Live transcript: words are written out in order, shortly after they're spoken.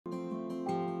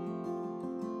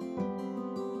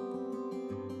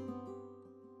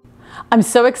I'm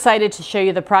so excited to show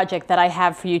you the project that I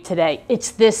have for you today.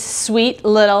 It's this sweet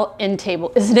little end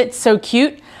table. Isn't it so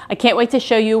cute? I can't wait to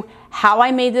show you how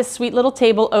I made this sweet little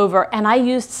table over, and I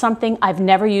used something I've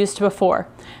never used before.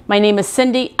 My name is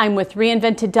Cindy. I'm with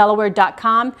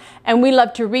reinventeddelaware.com, and we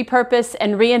love to repurpose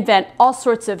and reinvent all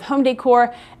sorts of home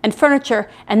decor and furniture,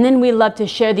 and then we love to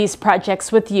share these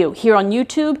projects with you here on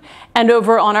YouTube and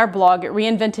over on our blog at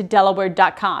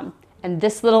reinventeddelaware.com. And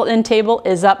this little end table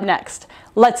is up next.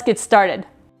 Let's get started.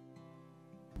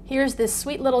 Here's this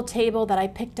sweet little table that I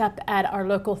picked up at our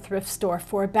local thrift store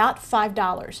for about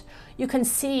 $5. You can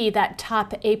see that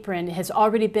top apron has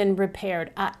already been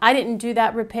repaired. I didn't do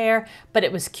that repair, but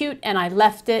it was cute and I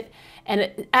left it, and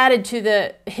it added to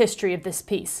the history of this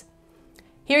piece.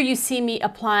 Here you see me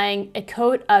applying a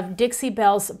coat of Dixie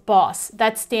Belle's Boss.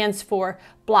 That stands for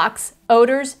blocks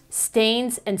odors,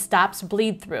 stains, and stops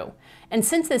bleed through. And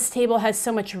since this table has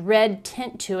so much red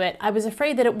tint to it, I was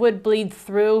afraid that it would bleed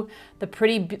through the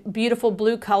pretty beautiful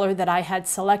blue color that I had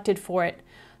selected for it.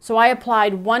 So I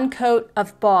applied one coat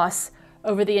of Boss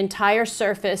over the entire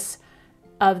surface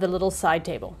of the little side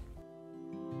table.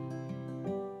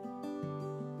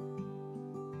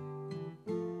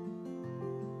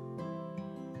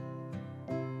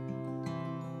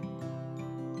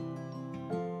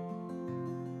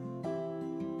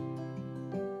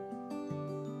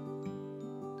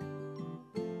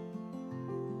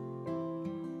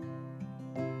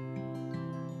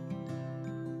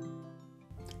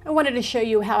 I wanted to show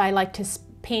you how I like to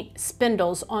paint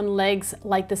spindles on legs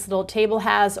like this little table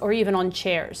has, or even on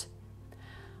chairs.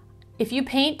 If you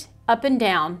paint up and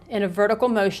down in a vertical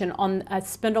motion on a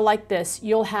spindle like this,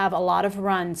 you'll have a lot of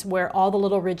runs where all the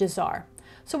little ridges are.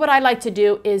 So what I like to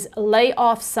do is lay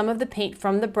off some of the paint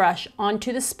from the brush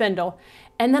onto the spindle,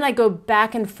 and then I go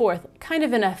back and forth, kind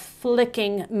of in a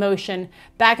flicking motion,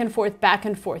 back and forth, back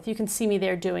and forth. You can see me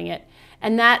there doing it,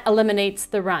 and that eliminates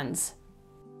the runs.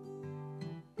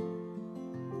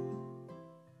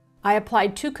 I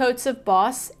applied 2 coats of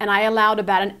Boss, and I allowed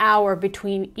about an hour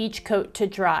between each coat to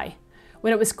dry.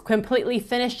 When it was completely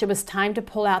finished, it was time to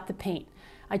pull out the paint.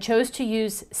 I chose to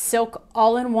use Silk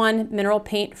All-in-One Mineral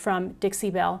Paint from Dixie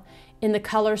Belle in the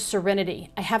color Serenity.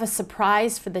 I have a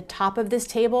surprise for the top of this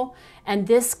table, and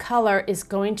this color is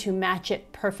going to match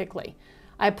it perfectly.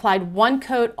 I applied 1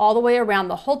 coat all the way around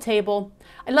the whole table.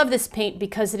 I love this paint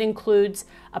because it includes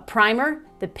a primer,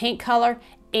 the paint color,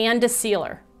 and a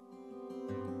sealer.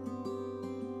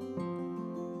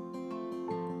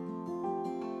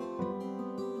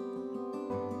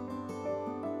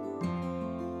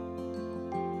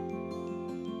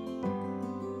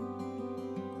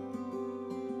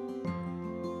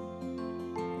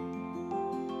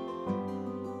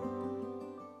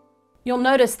 You'll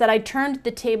notice that I turned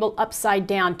the table upside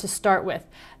down to start with.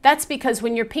 That's because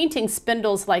when you're painting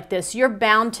spindles like this, you're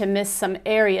bound to miss some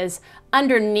areas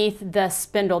underneath the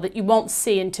spindle that you won't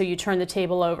see until you turn the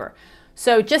table over.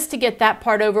 So just to get that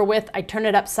part over with, I turn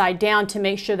it upside down to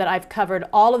make sure that I've covered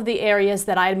all of the areas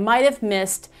that I might have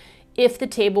missed if the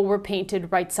table were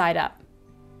painted right side up.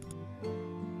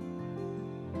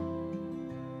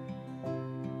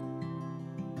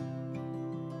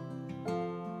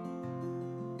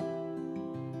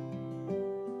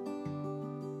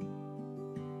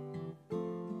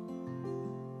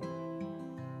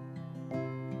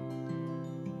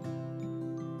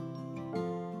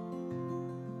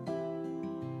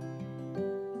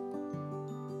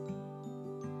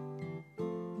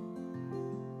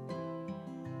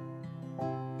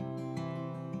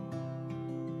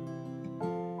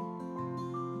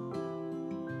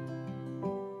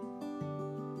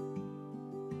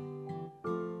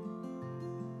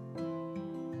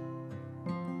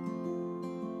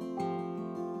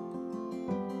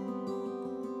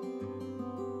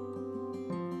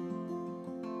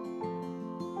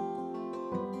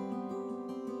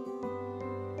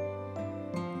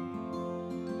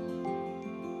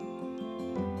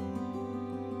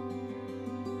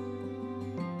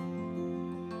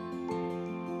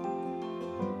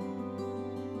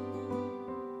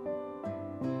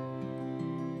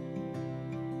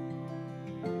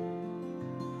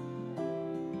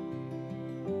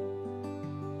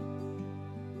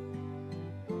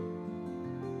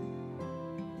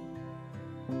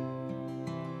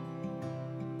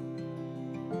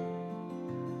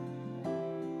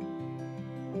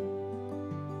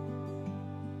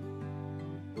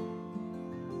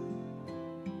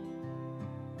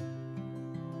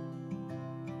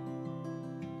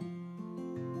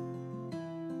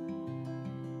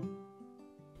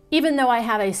 Even though I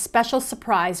have a special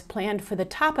surprise planned for the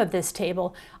top of this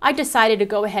table, I decided to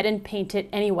go ahead and paint it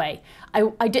anyway.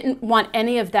 I didn't want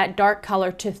any of that dark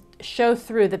color to show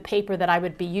through the paper that I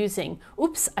would be using.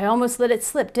 Oops, I almost let it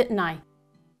slip, didn't I?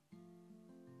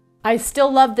 I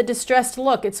still love the distressed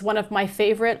look. It's one of my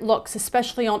favorite looks,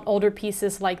 especially on older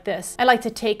pieces like this. I like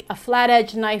to take a flat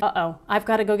edge knife. Uh-oh, I've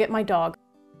got to go get my dog.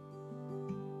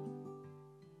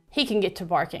 He can get to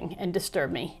barking and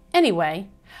disturb me. Anyway,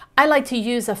 I like to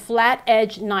use a flat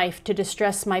edge knife to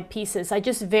distress my pieces. I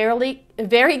just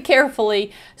very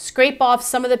carefully scrape off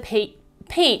some of the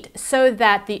paint so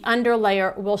that the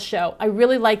underlayer will show. I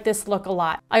really like this look a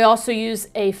lot. I also use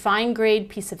a fine grade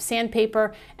piece of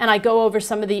sandpaper and I go over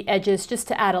some of the edges just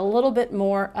to add a little bit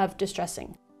more of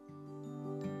distressing.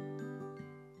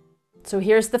 So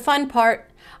here's the fun part.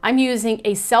 I'm using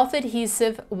a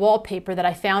self-adhesive wallpaper that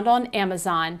I found on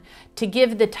Amazon to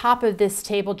give the top of this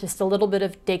table just a little bit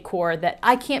of decor. That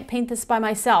I can't paint this by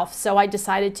myself, so I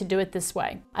decided to do it this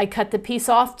way. I cut the piece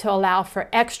off to allow for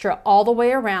extra all the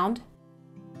way around.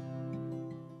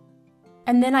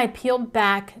 And then I peeled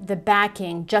back the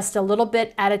backing just a little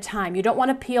bit at a time. You don't want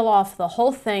to peel off the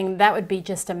whole thing, that would be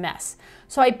just a mess.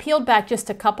 So I peeled back just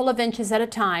a couple of inches at a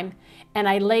time and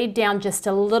I laid down just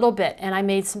a little bit and I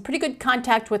made some pretty good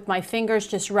contact with my fingers,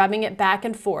 just rubbing it back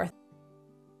and forth.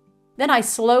 Then I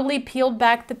slowly peeled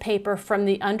back the paper from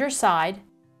the underside,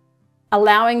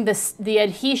 allowing the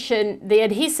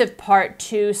adhesive part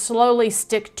to slowly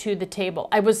stick to the table.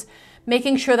 I was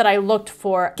making sure that I looked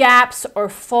for gaps or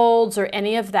folds or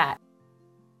any of that.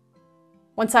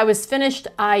 Once I was finished,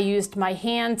 I used my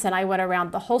hands and I went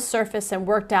around the whole surface and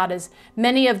worked out as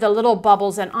many of the little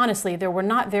bubbles, and honestly, there were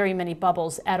not very many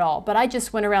bubbles at all, but I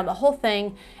just went around the whole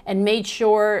thing and made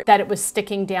sure that it was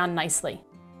sticking down nicely.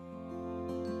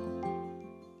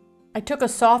 I took a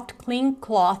soft, clean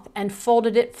cloth and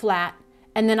folded it flat,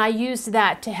 and then I used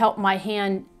that to help my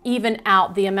hand even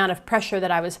out the amount of pressure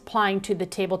that I was applying to the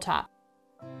tabletop.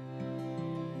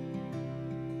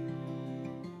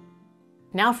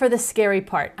 Now for the scary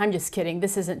part. I'm just kidding,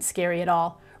 this isn't scary at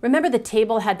all. Remember the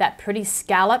table had that pretty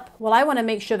scallop? Well, I want to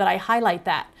make sure that I highlight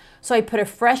that. So I put a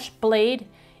fresh blade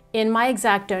in my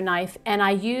X-Acto knife and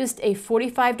I used a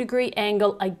 45-degree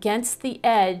angle against the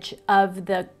edge of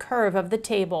the curve of the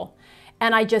table,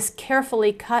 and I just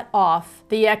carefully cut off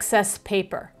the excess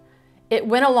paper. It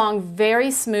went along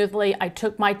very smoothly. I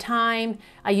took my time.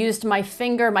 I used my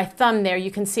finger, my thumb there,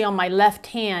 you can see on my left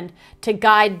hand, to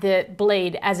guide the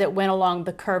blade as it went along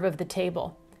the curve of the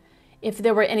table. If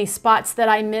there were any spots that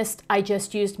I missed, I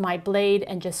just used my blade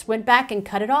and just went back and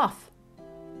cut it off.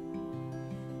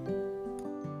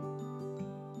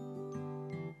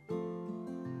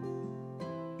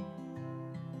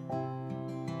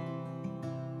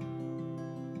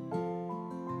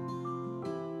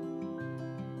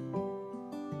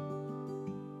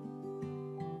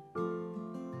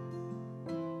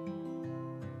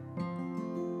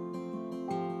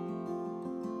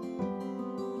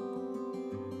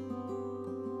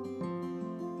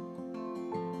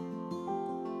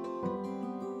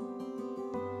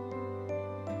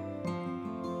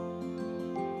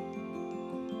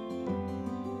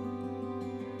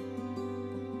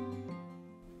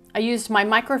 I used my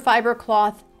microfiber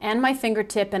cloth and my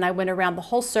fingertip and I went around the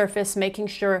whole surface, making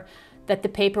sure that the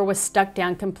paper was stuck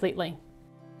down completely.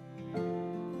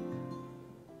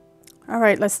 All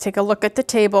right, let's take a look at the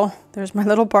table. There's my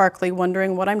little Barkley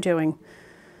wondering what I'm doing.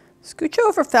 Scooch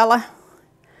over, fella.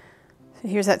 So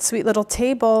here's that sweet little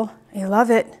table. I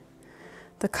love it.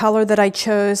 The color that I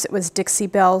chose, it was Dixie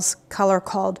Belle's color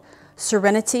called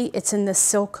Serenity. It's in the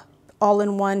silk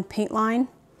all-in-one paint line.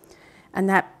 And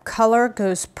that color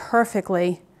goes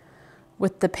perfectly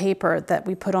with the paper that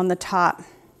we put on the top.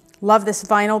 Love this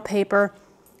vinyl paper.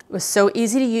 It was so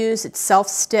easy to use. It's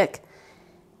self-stick.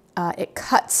 It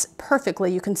cuts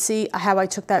perfectly. You can see how I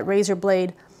took that razor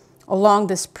blade along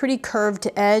this pretty curved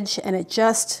edge, and it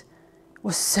just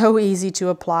was so easy to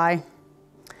apply.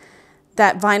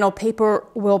 That vinyl paper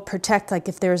will protect, like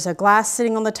if there's a glass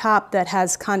sitting on the top that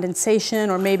has condensation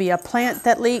or maybe a plant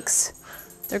that leaks.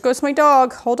 There goes my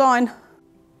dog, hold on.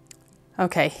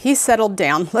 Okay, he's settled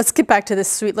down. Let's get back to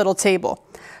this sweet little table.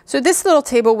 So this little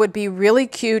table would be really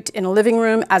cute in a living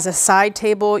room as a side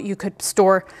table. You could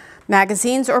store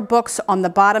magazines or books on the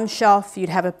bottom shelf. You'd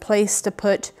have a place to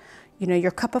put, you know,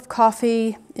 your cup of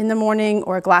coffee in the morning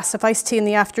or a glass of iced tea in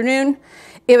the afternoon.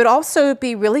 It would also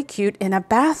be really cute in a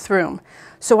bathroom.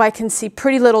 So I can see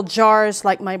pretty little jars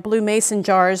like my blue mason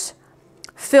jars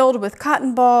filled with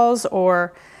cotton balls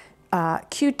or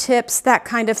Q-tips, that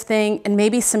kind of thing, and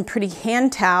maybe some pretty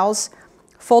hand towels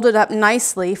folded up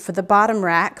nicely for the bottom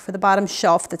rack, for the bottom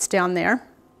shelf that's down there.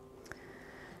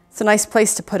 It's a nice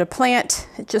place to put a plant.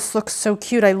 It just looks so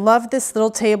cute. I love this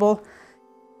little table.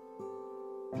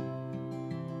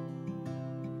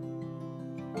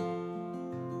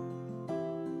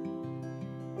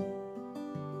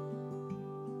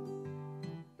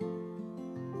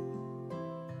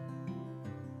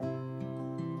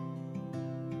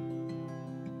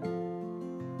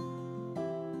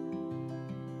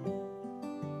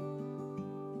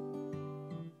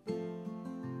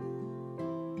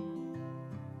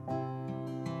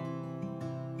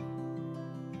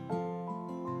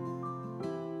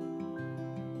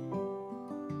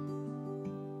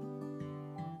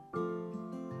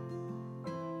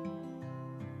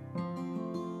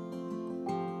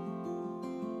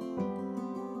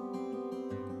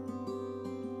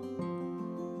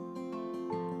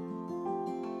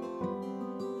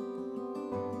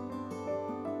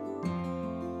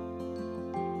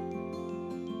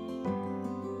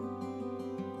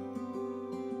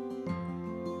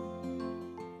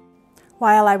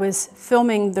 While I was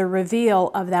filming the reveal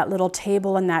of that little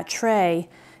table and that tray,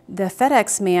 the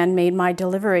FedEx man made my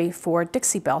delivery for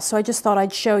Dixie Belle, so I just thought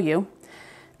I'd show you.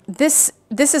 This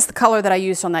is the color that I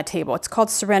used on that table. It's called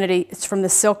Serenity. It's from the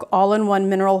Silk All-in-One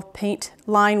Mineral Paint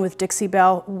line with Dixie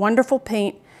Belle. Wonderful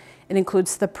paint. It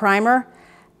includes the primer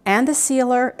and the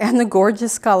sealer and the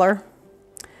gorgeous color.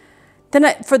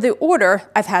 Then for the order,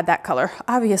 I've had that color.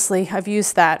 Obviously, I've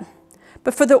used that.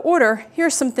 But for the order,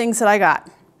 here's some things that I got.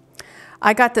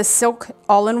 I got the Silk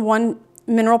All-in-One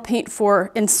Mineral Paint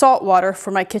in salt water for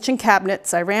my kitchen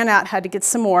cabinets. I ran out, had to get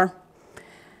some more.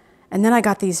 And then I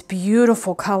got these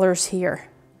beautiful colors here.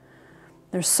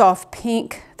 There's soft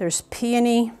pink, there's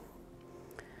peony,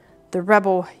 the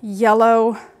Rebel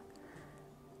Yellow,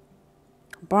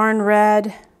 Barn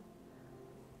Red,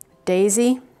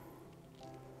 Daisy,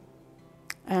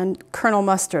 and Colonel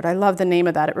Mustard. I love the name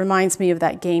of that. It reminds me of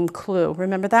that game Clue.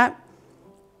 Remember that?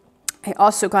 I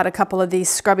also got a couple of these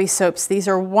scrubby soaps. These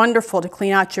are wonderful to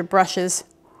clean out your brushes.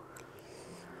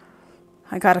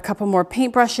 I got a couple more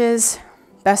paintbrushes.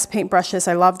 Best paintbrushes,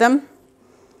 I love them.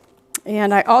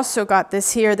 And I also got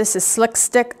this here. This is Slick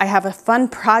Stick. I have a fun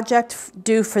project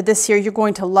due for this year. You're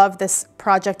going to love this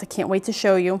project. I can't wait to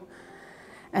show you.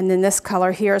 And then this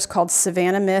color here is called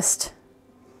Savannah Mist.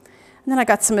 And then I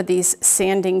got some of these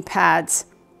sanding pads.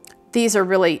 These are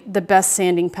really the best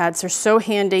sanding pads. They're so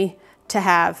handy to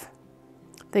have.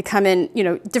 They come in, you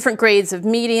know, different grades of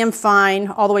medium, fine,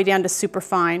 all the way down to super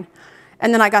fine.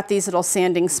 And then I got these little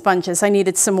sanding sponges. I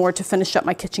needed some more to finish up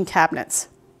my kitchen cabinets.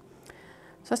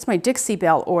 So that's my Dixie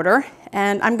Belle order.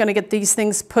 And I'm gonna get these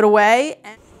things put away.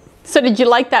 So did you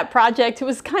like that project? It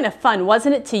was kind of fun,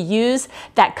 wasn't it, to use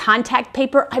that contact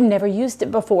paper? I've never used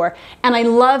it before. And I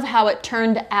love how it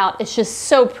turned out. It's just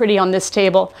so pretty on this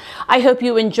table. I hope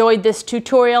you enjoyed this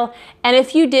tutorial. And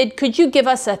if you did, could you give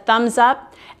us a thumbs up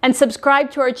and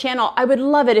subscribe to our channel? I would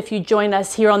love it if you join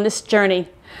us here on this journey.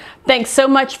 Thanks so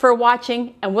much for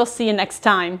watching, and we'll see you next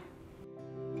time.